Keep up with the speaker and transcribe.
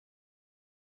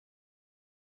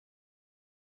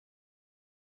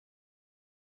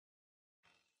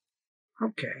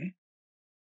Okay.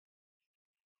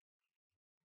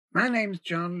 My name's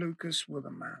John Lucas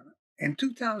Woodenman. In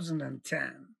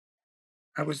 2010,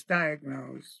 I was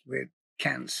diagnosed with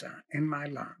cancer in my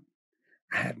lung.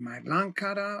 I had my lung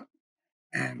cut out,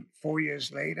 and 4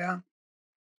 years later,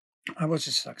 I was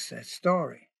a success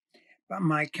story. But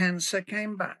my cancer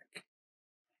came back.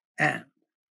 And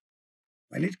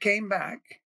when it came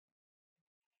back,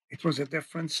 it was a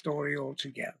different story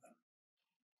altogether.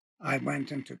 I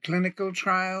went into clinical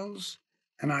trials,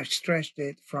 and I've stretched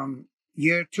it from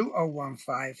year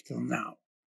 2015 till now.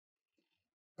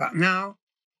 But now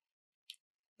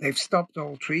they've stopped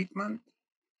all treatment,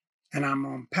 and I'm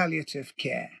on palliative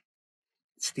care.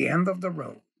 It's the end of the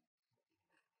road.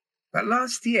 But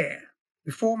last year,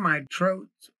 before my throat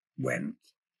went,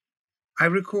 I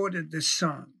recorded this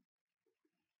song,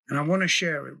 and I want to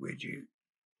share it with you.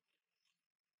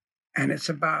 And it's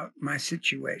about my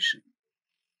situation.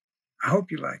 I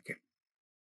hope you like it.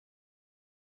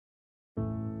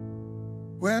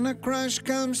 When a crush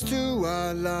comes to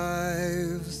our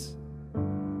lives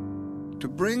to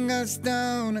bring us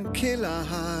down and kill our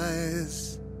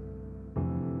highs,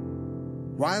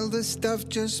 while the stuff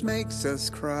just makes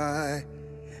us cry,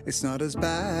 it's not as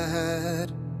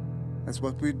bad as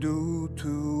what we do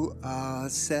to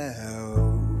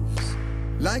ourselves.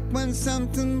 Like when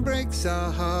something breaks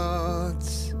our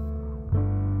hearts,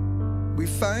 we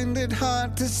find it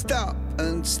hard to stop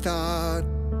and start.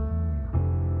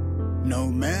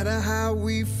 No matter how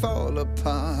we fall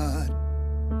apart,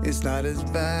 it's not as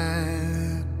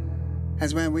bad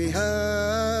as when we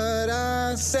hurt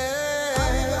ourselves.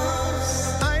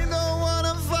 I don't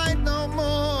wanna fight no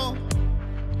more.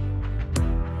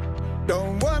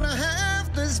 Don't wanna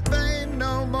have this pain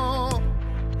no more.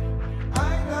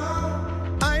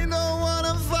 I don't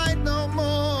wanna fight no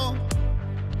more.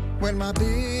 When my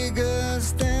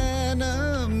biggest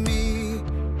enemy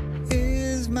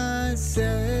is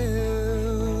myself.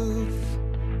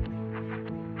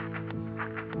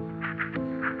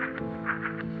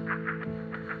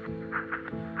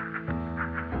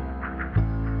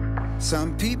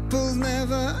 Some people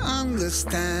never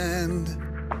understand,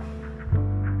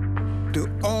 do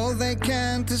all they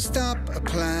can to stop a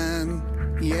plan,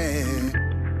 yeah.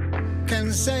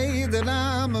 Can say that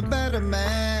I'm a better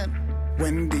man,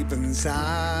 when deep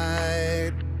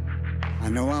inside I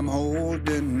know I'm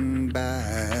holding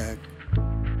back.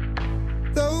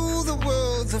 Though the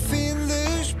world's a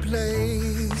fiendish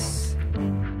place,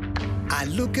 I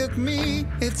look at me,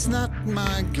 it's not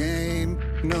my game,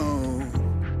 no.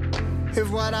 If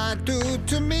what I do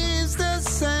to me is the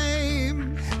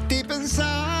same, deep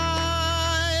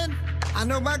inside, I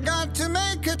know I got to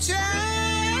make a change.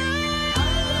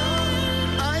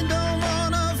 I don't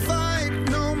wanna fight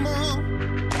no more.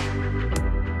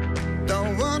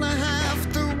 Don't wanna have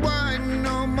to whine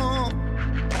no more.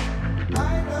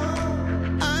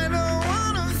 I don't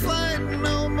wanna fight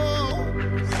no more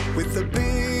with the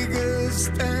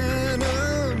biggest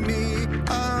enemy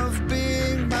of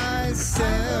being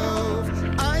myself.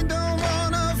 I don't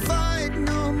wanna fight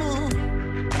no more.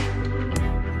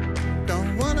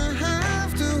 Don't wanna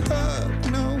have to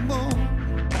hurt no more.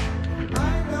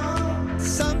 I know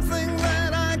something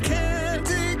that I can't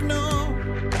ignore,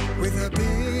 with the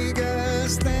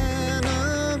biggest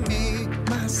enemy,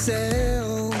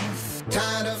 myself.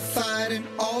 Tired of fighting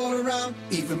all around,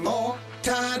 even more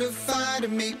tired of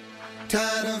fighting me.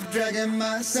 Tired of dragging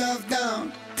myself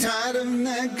down, tired of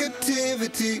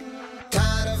negativity.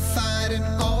 Tired of fighting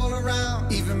all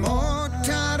around, even more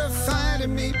tired of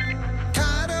fighting me.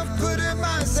 Tired of putting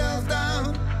myself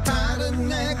down, tired of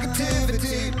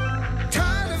negativity.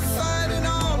 Tired of fighting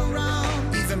all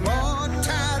around, even more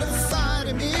tired of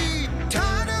fighting me.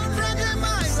 Tired of dragging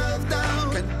myself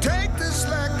down, can take this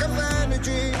lack of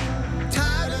energy.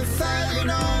 Tired of fighting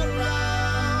all around.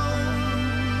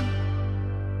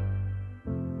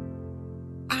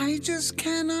 I just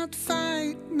cannot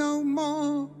fight no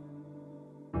more.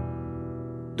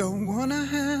 Don't wanna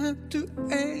have to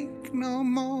ache no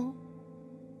more.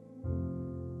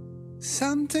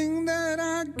 Something that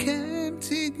I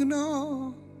can't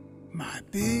ignore. My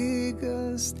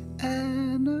biggest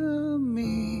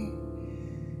enemy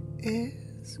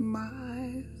is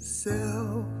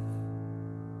myself.